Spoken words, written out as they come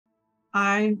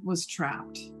I was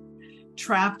trapped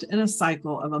in a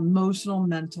cycle of emotional,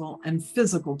 mental, and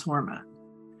physical torment.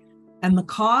 And the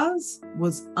cause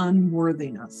was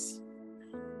unworthiness.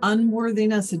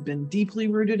 Unworthiness had been deeply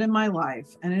rooted in my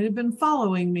life, and it had been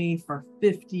following me for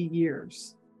 50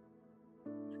 years.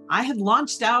 I had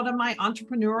launched out on my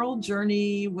entrepreneurial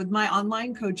journey with my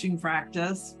online coaching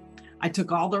practice. I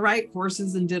took all the right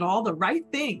courses and did all the right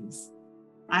things.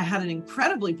 I had an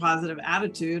incredibly positive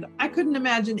attitude. I couldn't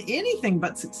imagine anything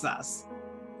but success.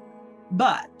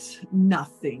 But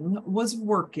nothing was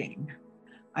working.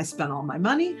 I spent all my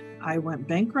money. I went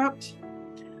bankrupt.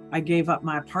 I gave up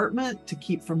my apartment to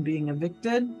keep from being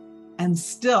evicted. And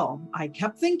still, I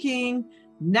kept thinking,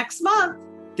 next month,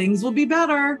 things will be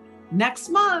better. Next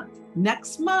month,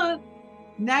 next month,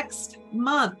 next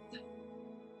month.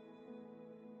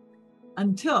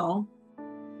 Until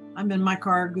I'm in my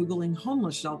car Googling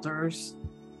homeless shelters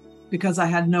because I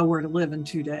had nowhere to live in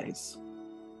 2 days.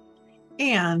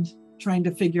 And trying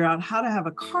to figure out how to have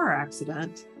a car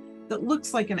accident that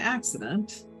looks like an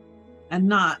accident and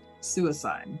not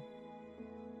suicide.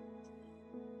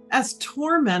 As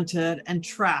tormented and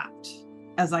trapped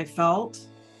as I felt,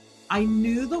 I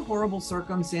knew the horrible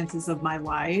circumstances of my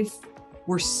life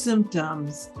were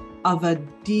symptoms of a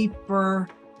deeper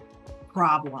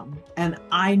problem, and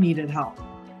I needed help.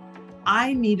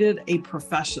 I needed a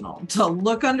professional to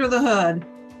look under the hood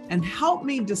and help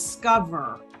me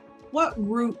discover what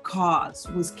root cause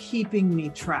was keeping me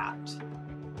trapped.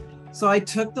 So I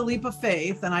took the leap of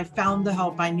faith and I found the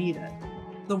help I needed.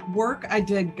 The work I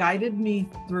did guided me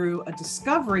through a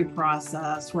discovery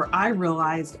process where I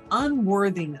realized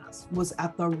unworthiness was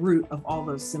at the root of all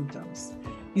those symptoms.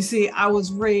 You see, I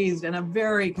was raised in a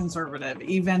very conservative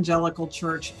evangelical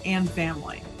church and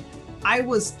family. I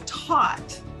was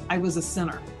taught I was a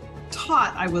sinner,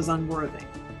 taught I was unworthy,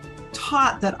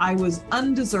 taught that I was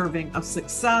undeserving of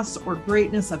success or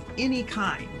greatness of any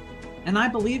kind. And I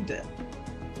believed it.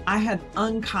 I had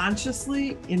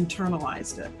unconsciously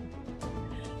internalized it.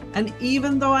 And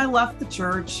even though I left the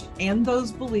church and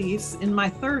those beliefs in my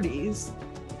 30s,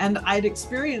 and I'd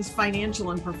experienced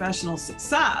financial and professional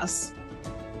success,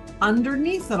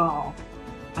 underneath it all,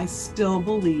 I still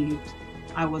believed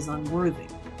I was unworthy.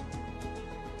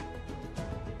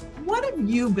 What have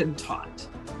you been taught?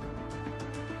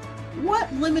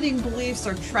 What limiting beliefs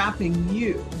are trapping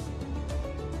you?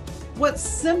 What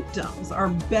symptoms are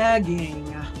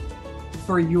begging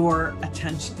for your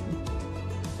attention?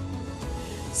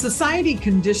 Society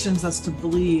conditions us to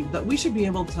believe that we should be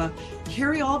able to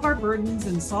carry all of our burdens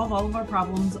and solve all of our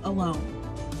problems alone.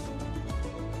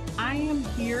 I am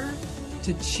here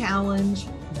to challenge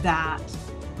that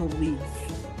belief.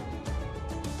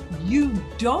 You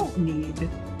don't need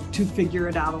to figure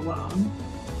it out alone.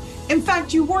 In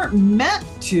fact, you weren't meant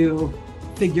to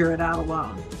figure it out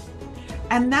alone.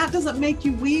 And that doesn't make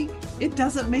you weak. It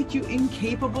doesn't make you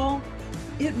incapable.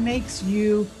 It makes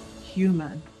you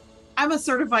human. I'm a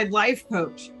certified life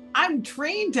coach. I'm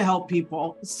trained to help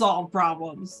people solve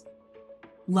problems.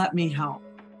 Let me help.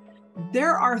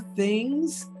 There are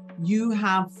things you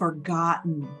have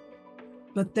forgotten,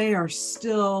 but they are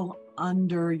still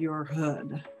under your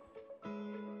hood.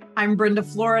 I'm Brenda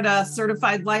Florida,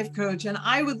 certified life coach, and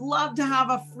I would love to have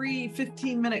a free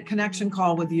 15-minute connection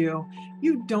call with you.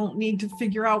 You don't need to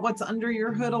figure out what's under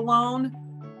your hood alone,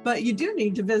 but you do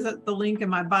need to visit the link in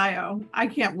my bio. I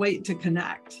can't wait to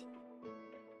connect.